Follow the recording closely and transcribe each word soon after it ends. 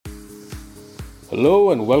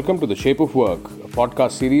Hello and welcome to The Shape of Work, a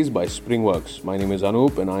podcast series by Springworks. My name is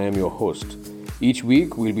Anup and I am your host. Each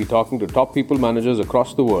week, we'll be talking to top people managers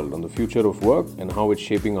across the world on the future of work and how it's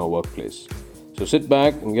shaping our workplace. So sit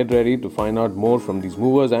back and get ready to find out more from these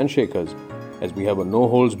movers and shakers as we have a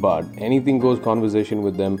no-holds-barred, anything-goes conversation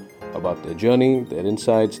with them about their journey, their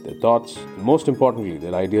insights, their thoughts, and most importantly,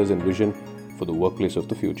 their ideas and vision for the workplace of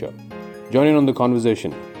the future. Join in on the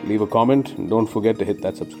conversation, leave a comment, and don't forget to hit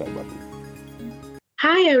that subscribe button.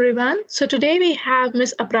 Hi everyone. So today we have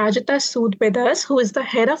Miss Aprajita Sood with us, who is the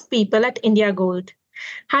head of people at India Gold.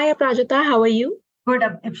 Hi Aprajita, how are you? Good,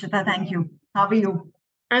 Aprajita. Thank you. How are you?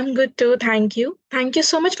 I'm good too, thank you. Thank you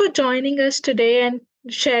so much for joining us today and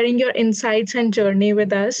sharing your insights and journey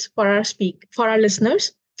with us for our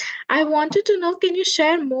listeners. I wanted to know, can you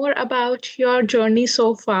share more about your journey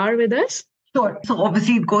so far with us? Sure. So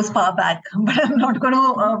obviously it goes far back, but I'm not going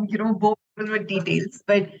to, bore people with details.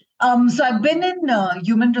 But so I've been in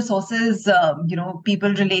human resources,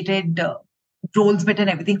 people-related roles, bit and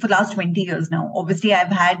everything for the last 20 years now. Obviously,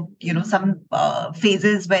 I've had, some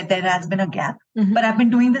phases where there has been a gap, but I've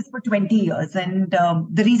been doing this for 20 years. And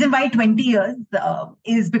the reason why 20 years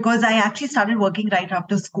is because I actually started working right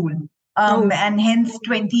after school. And hence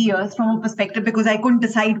 20 years from a perspective because I couldn't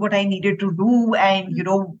decide what I needed to do and,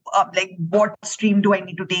 what stream do I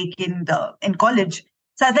need to take in college.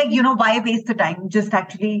 So I was like, why waste the time? Just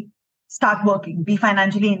actually start working, be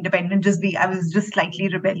financially independent, I was just slightly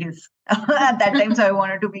rebellious at that time. So I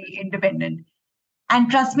wanted to be independent.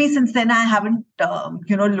 And trust me, since then, I haven't,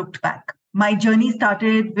 looked back. My journey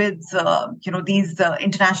started with, these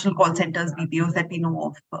international call centers, BPOs that we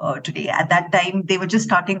know of today. At that time, they were just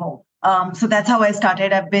starting off. So that's how I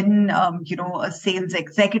started. I've been, a sales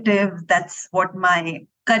executive. That's what my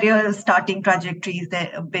career starting trajectories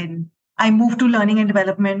have been. I moved to learning and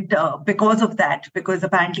development because of that, because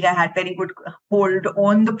apparently I had very good hold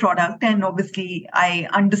on the product. And obviously I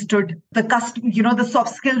understood the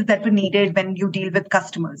soft skills that were needed when you deal with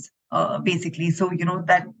customers, basically. So,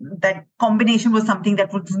 that combination was something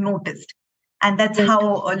that was noticed. And that's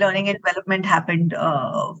how learning and development happened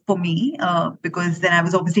for me, because then I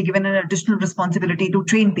was obviously given an additional responsibility to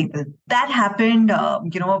train people. That happened,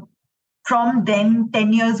 from then,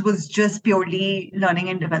 10 years was just purely learning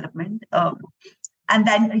and development. And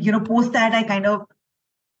then, post that, I kind of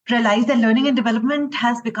realized that learning and development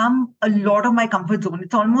has become a lot of my comfort zone.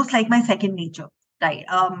 It's almost like my second nature, right?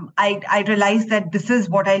 I realized that this is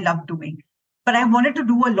what I love doing. But I wanted to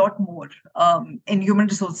do a lot more in human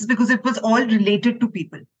resources because it was all related to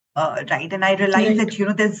people, right? And I realized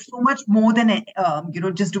that, there's so much more than,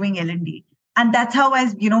 just doing L&D. And that's how I,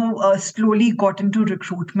 slowly got into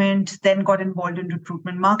recruitment, then got involved in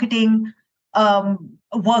recruitment marketing,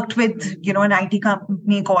 worked with, an IT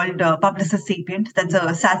company called Publicis Sapient. That's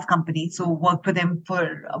a SaaS company. So worked with them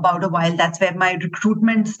for about a while. That's where my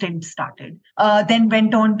recruitment stint started. Then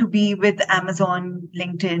went on to be with Amazon,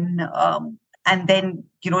 LinkedIn. And then,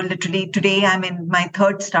 literally today I'm in my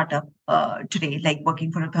third startup today,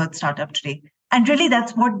 working for a third startup today. And really,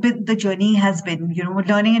 that's what the journey has been.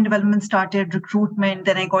 Learning and development started, recruitment.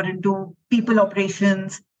 Then I got into people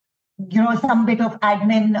operations, some bit of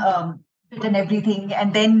admin bit and everything.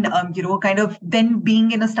 And then, then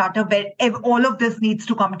being in a startup where all of this needs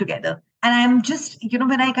to come together. And I'm just,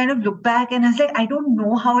 when I kind of look back and I was like, I don't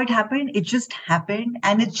know how it happened. It just happened.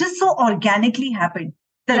 And it just so organically happened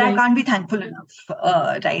that I can't be thankful enough,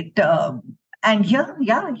 right? And here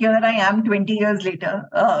I am 20 years later,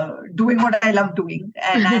 doing what I love doing.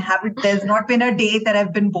 And there's not been a day that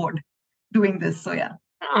I've been bored doing this. So, yeah.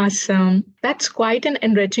 Awesome. That's quite an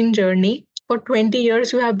enriching journey. For 20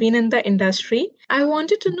 years, you have been in the industry. I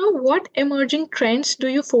wanted to know what emerging trends do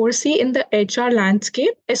you foresee in the HR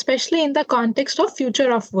landscape, especially in the context of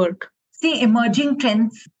future of work? See, emerging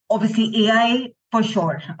trends, obviously AI for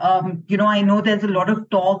sure. I know there's a lot of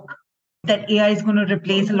talk that AI is going to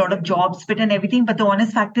replace a lot of jobs, and everything. But the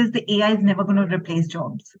honest fact is the AI is never going to replace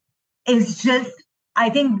jobs. It's just,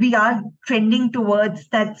 I think we are trending towards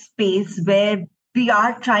that space where we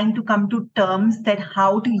are trying to come to terms that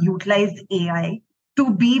how to utilize AI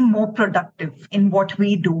to be more productive in what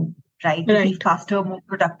we do, right? To be faster, more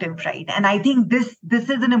productive, right? And I think this is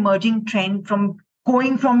an emerging trend from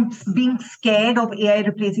going from being scared of AI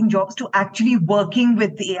replacing jobs to actually working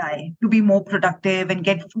with AI to be more productive and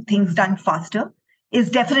get things done faster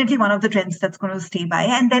is definitely one of the trends that's going to stay by.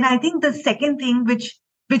 And then I think the second thing, which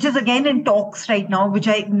is again in talks right now, which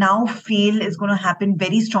I now feel is going to happen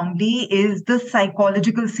very strongly, is the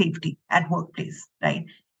psychological safety at workplace, right?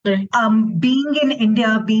 Right. Being in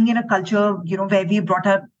India, being in a culture, where we brought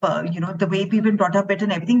up, the way we've been brought up it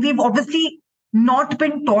and everything, we've obviously not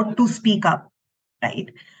been taught to speak up. right?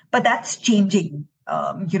 But that's changing.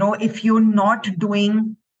 If you're not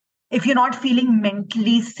feeling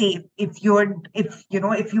mentally safe, if you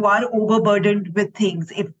are overburdened with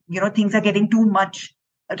things, if things are getting too much,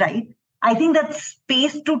 right? I think that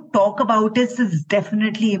space to talk about this is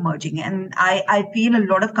definitely emerging. And I feel a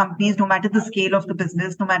lot of companies, no matter the scale of the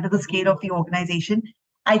business, no matter the scale of the organization,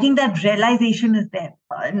 I think that realization is there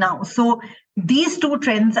now. So these two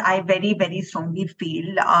trends, I very, very strongly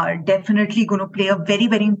feel are definitely going to play a very,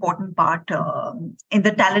 very important part in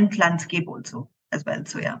the talent landscape also as well.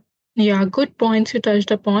 So yeah. Yeah, good points you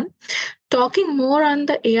touched upon. Talking more on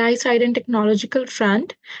the AI side and technological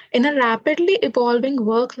front, in a rapidly evolving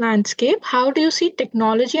work landscape, how do you see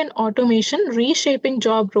technology and automation reshaping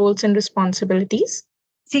job roles and responsibilities?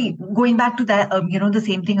 See, going back to that, the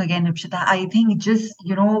same thing again, Ipshita. I think just,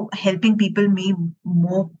 helping people be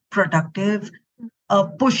more productive,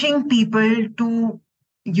 pushing people to,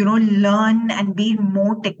 learn and be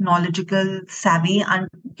more technological savvy. And,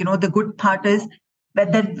 the good part is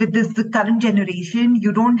that with the current generation,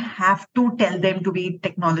 you don't have to tell them to be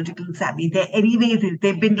technological savvy.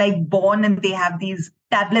 They've been like born and they have these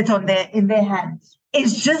tablets in their hands.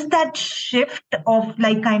 It's just that shift of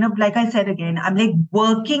like kind of like I said again, I'm like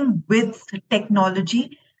working with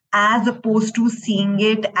technology as opposed to seeing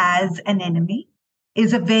it as an enemy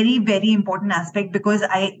is a very, very important aspect because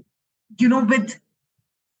with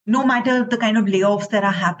no matter the kind of layoffs that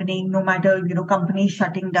are happening, no matter, companies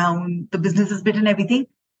shutting down, the businesses bit and everything,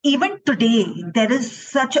 even today, there is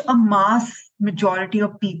such a mass majority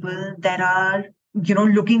of people that are,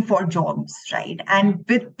 looking for jobs, right? And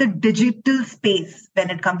with the digital space, when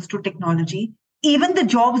it comes to technology, even the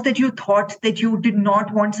jobs that you thought that you did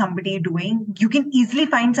not want somebody doing, you can easily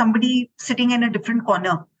find somebody sitting in a different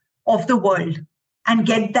corner of the world and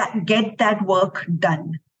get that work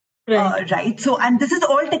done. Right. So, and this is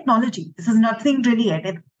all technology. This is nothing really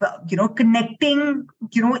yet. Connecting,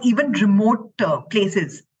 even remote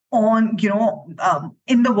places on,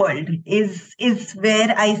 in the world is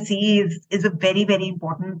where I see is a very, very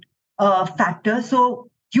important factor. So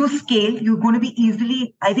you scale, you're going to be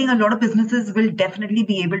easily, I think a lot of businesses will definitely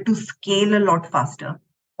be able to scale a lot faster.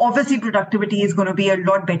 Obviously, productivity is going to be a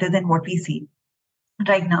lot better than what we see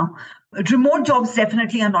right now. Remote jobs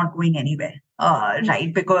definitely are not going anywhere,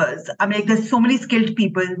 right? Because there's so many skilled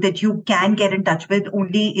people that you can get in touch with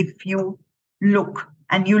only if you look,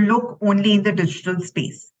 and you look only in the digital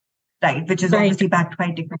space, right? Which is obviously backed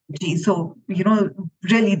by technology. So,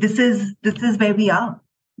 really, this is where we are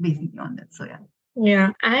basically on this. So, yeah. Yeah.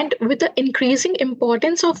 And with the increasing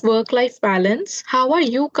importance of work life balance, how are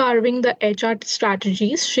you carving the HR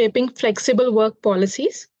strategies shaping flexible work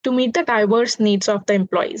policies to meet the diverse needs of the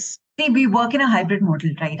employees? See, we work in a hybrid model,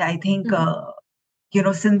 right? I think,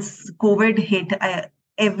 since COVID hit,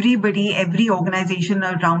 every organization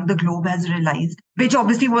around the globe has realized, which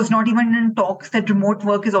obviously was not even in talks, that remote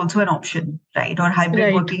work is also an option, right? Or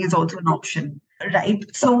hybrid working is also an option, right?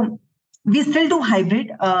 So we still do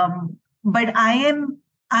hybrid. But I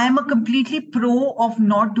am a completely pro of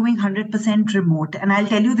not doing 100% remote. And I'll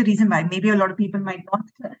tell you the reason why. Maybe a lot of people might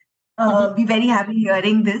not be very happy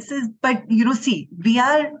hearing this. But, see, we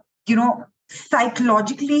are,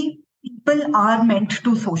 psychologically, people are meant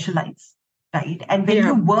to socialize, right? And when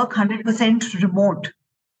you work 100% remote,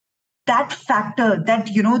 that factor,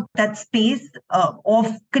 that space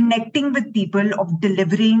of connecting with people, of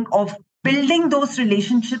delivering, of building those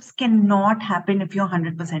relationships cannot happen if you're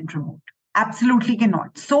 100% remote. Absolutely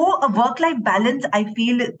cannot. So a work-life balance, I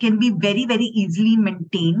feel, can be very, very easily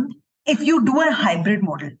maintained if you do a hybrid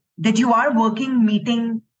model, that you are working,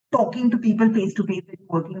 meeting, talking to people face-to-face that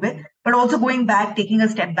you're working with, but also going back, taking a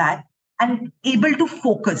step back and able to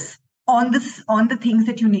focus on the things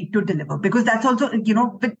that you need to deliver. Because that's also,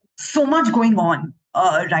 with so much going on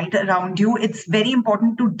right around you, it's very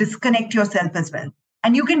important to disconnect yourself as well.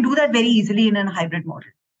 And you can do that very easily in a hybrid model.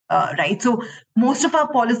 Right. So most of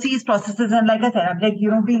our policies, processes, and like I said,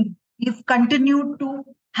 we've continued to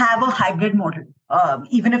have a hybrid model,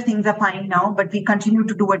 even if things are fine now, but we continue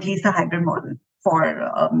to do at least a hybrid model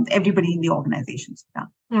for everybody in the organizations. Yeah.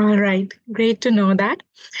 All right. Great to know that.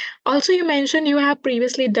 Also, you mentioned you have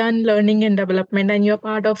previously done learning and development and you're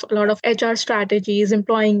part of a lot of HR strategies,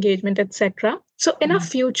 employee engagement, etc. So in a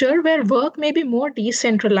future where work may be more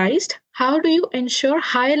decentralized, how do you ensure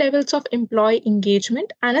high levels of employee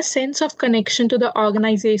engagement and a sense of connection to the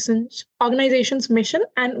organization's mission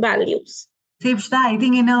and values? Shivshta, I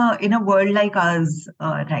think in a world like ours,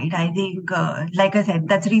 right, I think, like I said,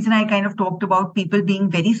 that's the reason I kind of talked about people being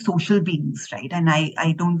very social beings, right? And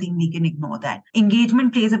I don't think we can ignore that.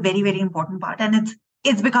 Engagement plays a very, very important part, and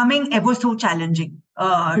it's becoming ever so challenging,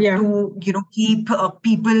 Yeah. to, keep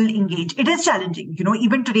people engaged. It is challenging,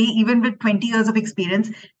 even today, even with 20 years of experience,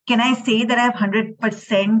 can I say that I have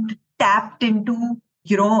 100% tapped into,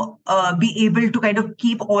 be able to kind of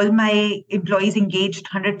keep all my employees engaged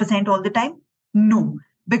 100% all the time? No,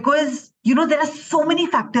 because, there are so many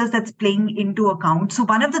factors that's playing into account. So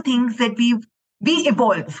one of the things that we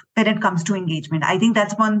evolve when it comes to engagement. I think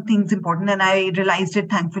that's one thing's important. And I realized it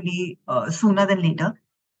thankfully sooner than later.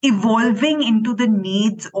 Evolving into the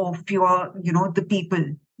needs of your, the people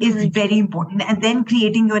is Right. very important. And then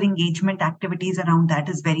creating your engagement activities around that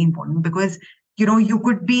is very important because, you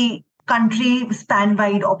could be country span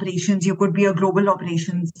wide operations, you could be a global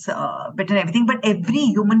operations bit and everything, but every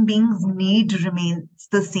human being's need remains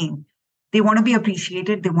the same. They want to be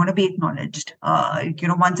appreciated. They want to be acknowledged.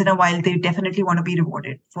 Once in a while, they definitely want to be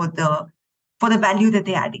rewarded for the value that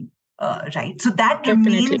they're adding. Right. So that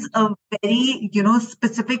Definitely. remains a very,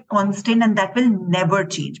 specific constant, and that will never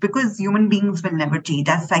change because human beings will never change.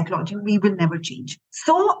 As psychology, we will never change.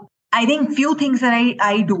 So I think few things that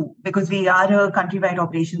I do, because we are a countrywide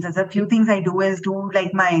operations, as a few things I do is do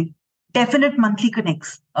like my definite monthly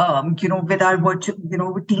connects, with our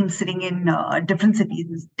virtual, teams sitting in different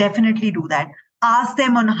cities. Definitely do that. Ask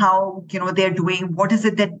them on how, they're doing. What is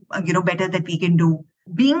it that, better that we can do?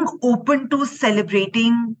 Being open to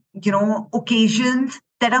celebrating, occasions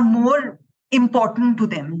that are more important to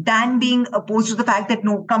them than being opposed to the fact that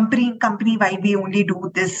no, company wide we only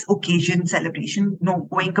do this occasion celebration. No,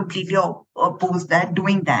 going completely opposed that,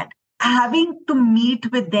 doing that. Having to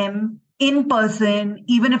meet with them in person,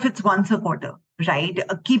 even if it's once a quarter, right?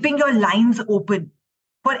 Keeping your lines open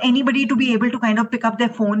for anybody to be able to kind of pick up their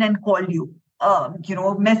phone and call you,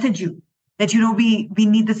 message you that, we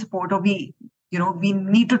need the support, or we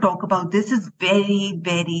need to talk about this is very,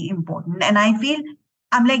 very important. And I feel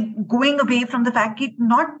I'm like going away from the fact that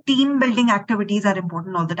not team building activities are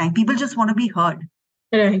important all the time. People just want to be heard.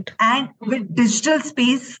 Right. And with digital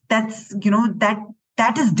space, that's,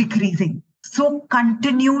 that is decreasing. So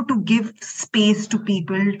continue to give space to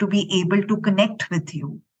people to be able to connect with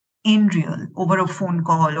you in real over a phone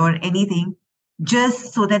call or anything,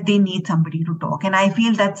 just so that they need somebody to talk. And I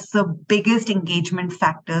feel that's the biggest engagement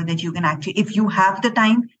factor that you can actually, if you have the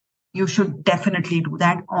time, you should definitely do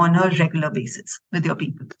that on a regular basis with your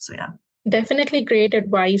people. So, yeah. Definitely great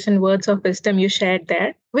advice and words of wisdom you shared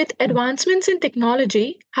there. With advancements in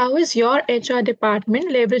technology, how is your HR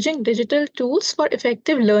department leveraging digital tools for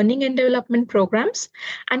effective learning and development programs?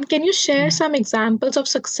 And can you share some examples of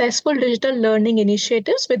successful digital learning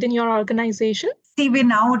initiatives within your organization? See, we're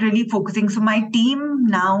now really focusing. So my team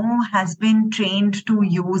now has been trained to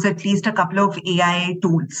use at least a couple of AI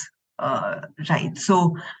tools, right?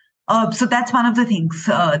 So that's one of the things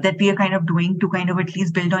that we are kind of doing to kind of at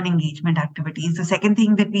least build on engagement activities. The second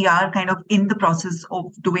thing that we are kind of in the process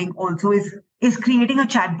of doing also is creating a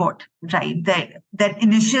chatbot, right? That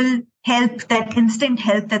initial help, that instant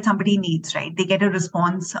help that somebody needs, right? They get a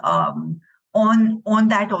response on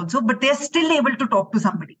that also, but they're still able to talk to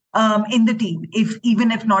somebody in the team,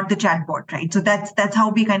 even if not the chatbot, right? So that's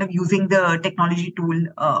how we kind of using the technology tool,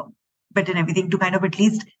 but in everything to kind of at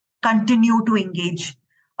least continue to engage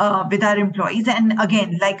with our employees. And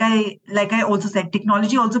again, like I also said,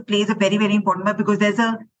 technology also plays a very, very important part because there's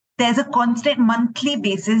a constant monthly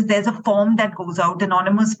basis. There's a form that goes out,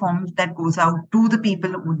 anonymous form that goes out to the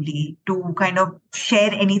people only to kind of share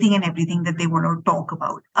anything and everything that they want to talk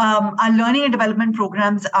about. Our learning and development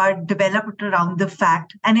programs are developed around the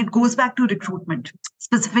fact, and it goes back to recruitment,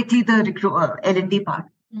 specifically the L&D part.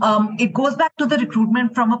 It goes back to the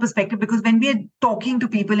recruitment from a perspective because when we are talking to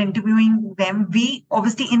people, interviewing them, we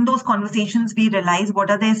obviously in those conversations, we realize what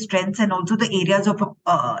are their strengths and also the areas of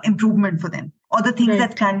improvement for them or the things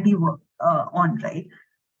that can be worked on, right?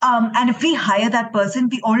 And if we hire that person,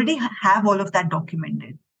 we already have all of that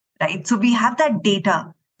documented, right? So we have that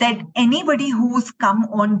data that anybody who's come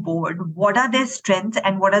on board, what are their strengths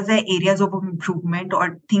and what are their areas of improvement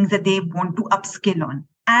or things that they want to upskill on.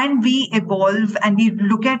 And we evolve and we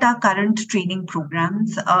look at our current training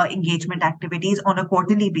programs, engagement activities on a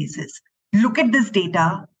quarterly basis. Look at this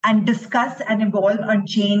data and discuss and evolve and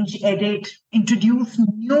change, edit, introduce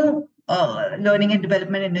new learning and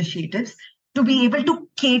development initiatives to be able to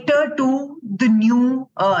cater to the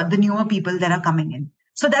newer people that are coming in.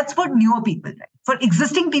 So that's for newer people, right? For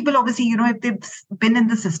existing people, obviously, if they've been in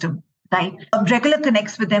the system, right? Regular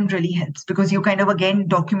connects with them really helps because you're kind of, again,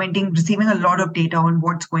 documenting, receiving a lot of data on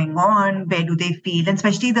what's going on, where do they feel, and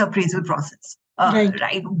especially the appraisal process,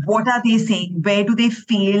 right? What are they saying? Where do they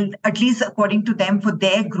feel, at least according to them, for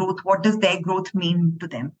their growth? What does their growth mean to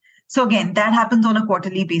them? So again, that happens on a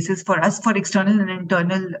quarterly basis for us, for external and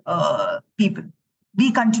internal people.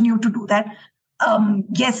 we continue to do that.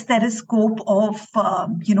 Yes, there is scope of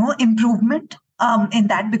improvement in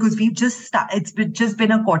that, because it's just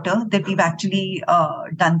been a quarter that we've actually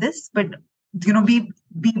done this, but we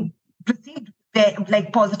received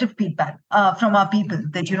like positive feedback from our people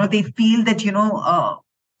that they feel that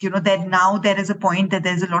that now there is a point that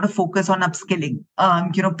there's a lot of focus on upskilling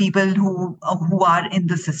people who are in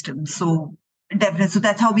the system. So definitely, so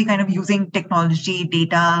that's how we kind of using technology,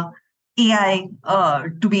 data, AI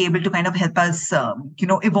to be able to kind of help us,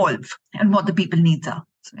 evolve and what the people needs are.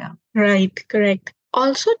 So yeah. Right, correct.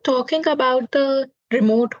 Also, talking about the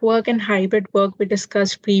remote work and hybrid work we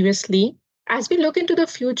discussed previously, as we look into the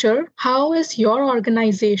future, how is your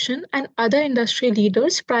organization and other industry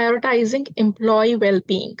leaders prioritizing employee well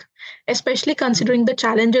being, especially considering the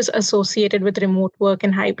challenges associated with remote work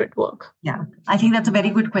and hybrid work? Yeah, I think that's a very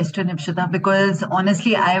good question, Ipshita, because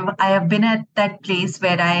honestly, I have been at that place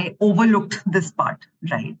where I overlooked this part,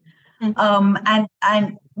 right?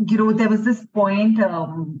 And there was this point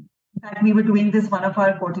that we were doing this one of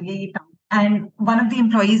our quarterly towns, and one of the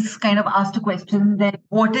employees kind of asked a question that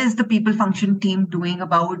what is the people function team doing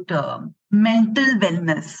about mental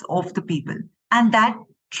wellness of the people, and that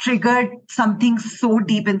triggered something so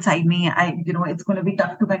deep inside me. It's going to be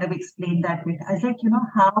tough to kind of explain that bit. I was like,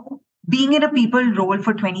 how being in a people role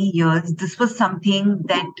for 20 years, this was something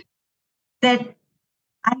that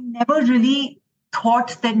I never really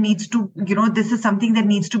thought that needs to, this is something that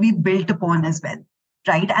needs to be built upon as well,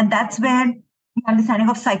 right? And that's where the understanding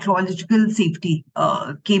of psychological safety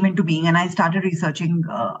came into being, and I started researching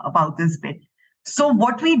about this bit. So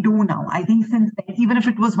what we do now, I think since then, even if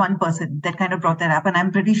it was one person that kind of brought that up, and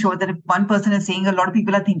I'm pretty sure that if one person is saying, a lot of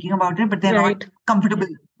people are thinking about it, but they're not comfortable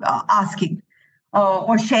asking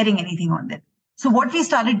or sharing anything on that. So what we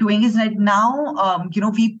started doing is that now,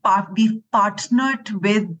 we've partnered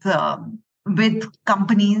with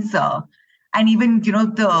companies and even,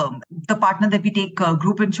 the partner that we take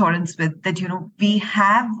group insurance with, that, we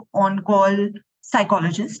have on-call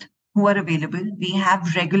psychologists who are available. We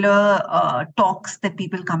have regular talks that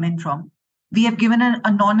people come in from. We have given an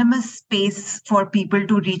anonymous space for people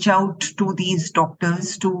to reach out to these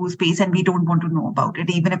doctors to space, and we don't want to know about it,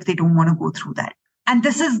 even if they don't want to go through that. And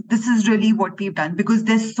this is really what we've done, because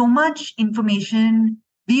there's so much information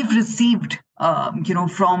we've received,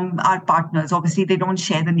 from our partners. Obviously, they don't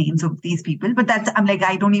share the names of these people, but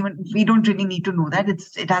we don't really need to know that.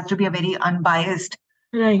 It has to be a very unbiased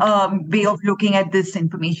way of looking at this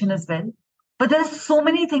information as well. But there's so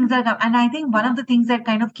many things and I think one of the things that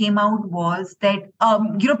kind of came out was that,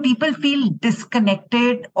 people feel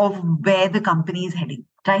disconnected of where the company is heading,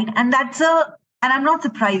 right? And and I'm not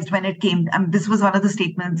surprised when it came. This was one of the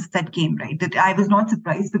statements that came, right? That I was not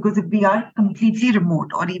surprised, because if we are completely remote,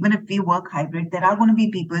 or even if we work hybrid, there are going to be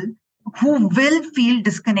people who will feel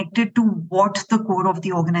disconnected to what the core of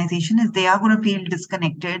the organization is. They are going to feel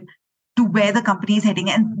disconnected to where the company is heading.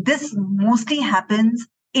 And this mostly happens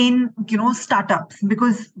in, startups,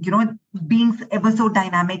 because, being ever so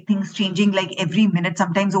dynamic, things changing like every minute,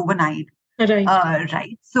 sometimes overnight.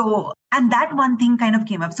 Right. So, and that one thing kind of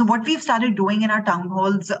came up. So what we've started doing in our town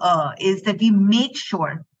halls is that we make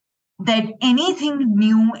sure that anything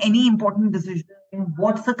new, any important decision,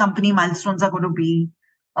 what the company milestones are going to be,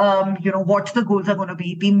 what the goals are going to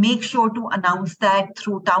be, we make sure to announce that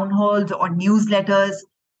through town halls or newsletters,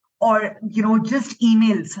 or, just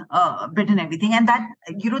emails, bit and everything. And that,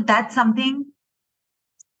 that's something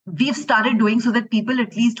we've started doing so that people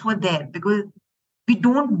at least were there, because we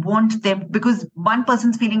don't want them, because one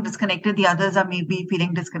person's feeling disconnected, the others are maybe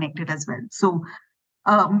feeling disconnected as well. So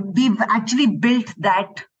we've actually built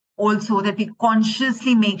that also, that we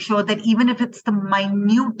consciously make sure that even if it's the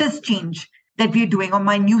minutest change that we're doing, or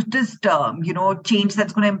minutest, change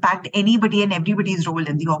that's going to impact anybody and everybody's role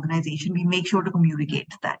in the organization, we make sure to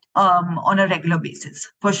communicate that on a regular basis,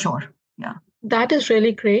 for sure. Yeah. That is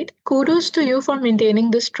really great. Kudos to you for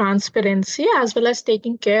maintaining this transparency as well as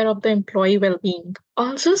taking care of the employee well-being.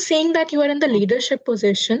 Also, seeing that you are in the leadership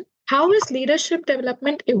position, how is leadership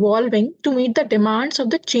development evolving to meet the demands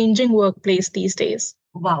of the changing workplace these days?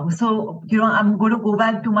 Wow. So, I'm going to go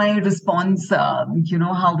back to my response, how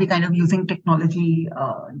we kind of using technology,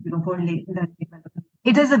 for leadership development.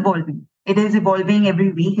 It is evolving. It is evolving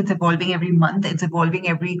every week. It's evolving every month. It's evolving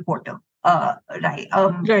every quarter. Right.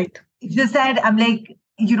 Right. It's just that I'm like,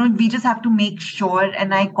 we just have to make sure,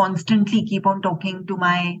 and I constantly keep on talking to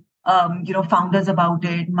my, founders about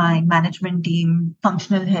it, my management team,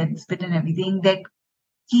 functional heads, bit and everything, that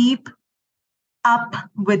keep up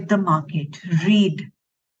with the market, read,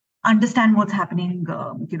 understand what's happening,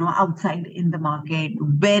 outside in the market.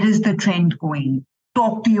 Where is the trend going?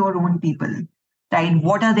 Talk to your own people. right?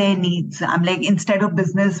 What are their needs? I'm like, instead of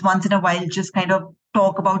business, once in a while, just kind of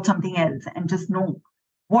talk about something else and just know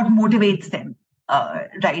what motivates them,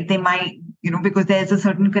 right? They might, because there's a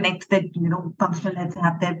certain connect that, functional heads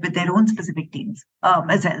have there with their own specific teams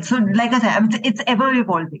as well. So, like I said, it's ever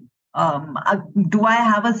evolving. Do I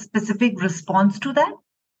have a specific response to that?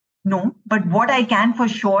 No, but what I can for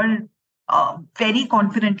sure very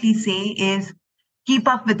confidently say is keep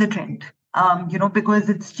up with the trend. Because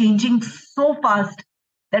it's changing so fast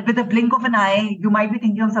that with a blink of an eye, you might be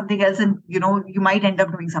thinking of something else and, you might end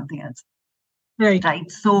up doing something else. Right. Right.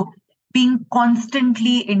 So being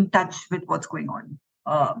constantly in touch with what's going on,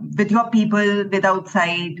 with your people, with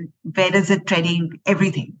outside, where is it trending,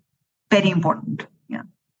 everything. Very important. Yeah.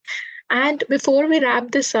 And before we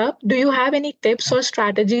wrap this up, do you have any tips or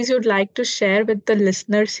strategies you'd like to share with the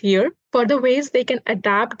listeners here for the ways they can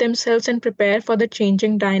adapt themselves and prepare for the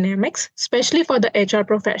changing dynamics, especially for the HR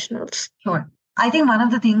professionals? Sure. I think one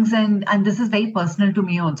of the things, and this is very personal to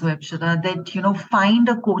me also, Aprajita, that, find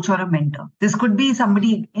a coach or a mentor. This could be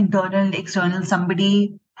somebody internal, external,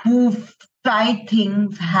 somebody who tried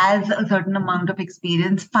things, has a certain amount of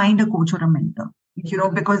experience. Find a coach or a mentor,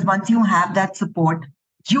 because once you have that support,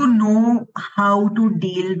 you know how to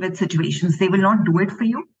deal with situations. They will not do it for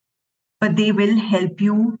you, but they will help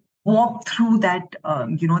you walk through that,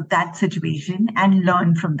 that situation and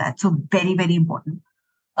learn from that. So very, very important.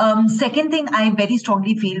 Second thing, I very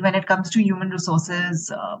strongly feel when it comes to human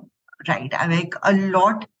resources, right? I like a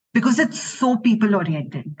lot because it's so people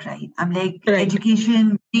oriented, right? I'm like Right.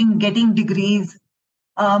 education, getting degrees,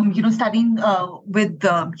 studying with,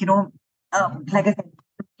 like I said,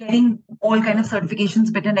 getting all kind of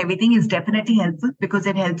certifications bit and everything is definitely helpful because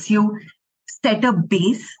it helps you set a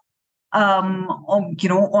base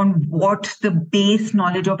on what the base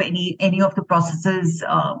knowledge of any of the processes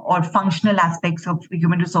or functional aspects of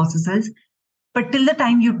human resources is. But till the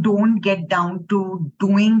time you don't get down to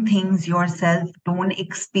doing things yourself, don't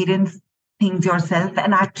experience things yourself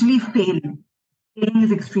and actually fail. Failing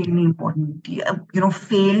is extremely important.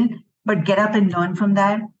 Fail, but get up and learn from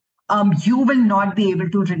that. You will not be able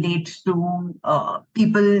to relate to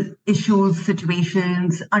people, issues,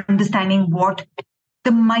 situations, understanding what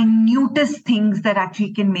the minutest things that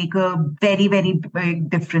actually can make a very, very big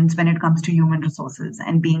difference when it comes to human resources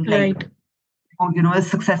and being like, Right.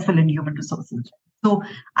 successful in human resources. So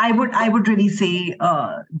I would really say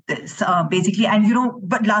this basically, and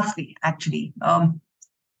but lastly, actually,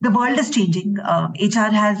 the world is changing. HR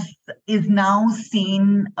is now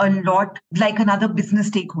seen a lot like another business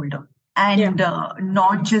stakeholder and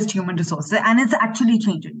not just human resources. And it's actually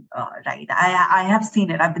changing, right? I have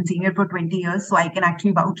seen it. I've been seeing it for 20 years, so I can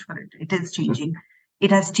actually vouch for it. It is changing.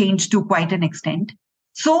 It has changed to quite an extent.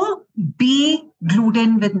 So be glued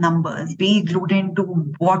in with numbers, be glued into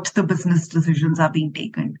what the business decisions are being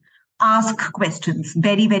taken. Ask questions.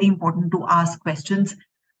 Very, very important to ask questions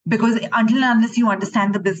because until and unless you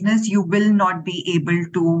understand the business, you will not be able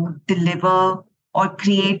to deliver or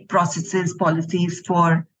create processes, policies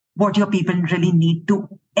for what your people really need to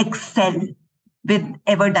excel with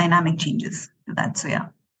ever dynamic changes. So yeah.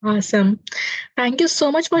 Awesome. Thank you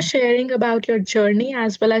so much for sharing about your journey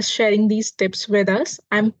as well as sharing these tips with us.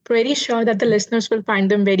 I'm pretty sure that the listeners will find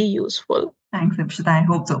them very useful. Thanks, Ipshita. I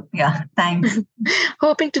hope so. Yeah, thanks.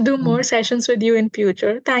 Hoping to do more sessions with you in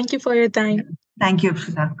future. Thank you for your time. Thank you,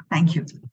 Ipshita. Thank you.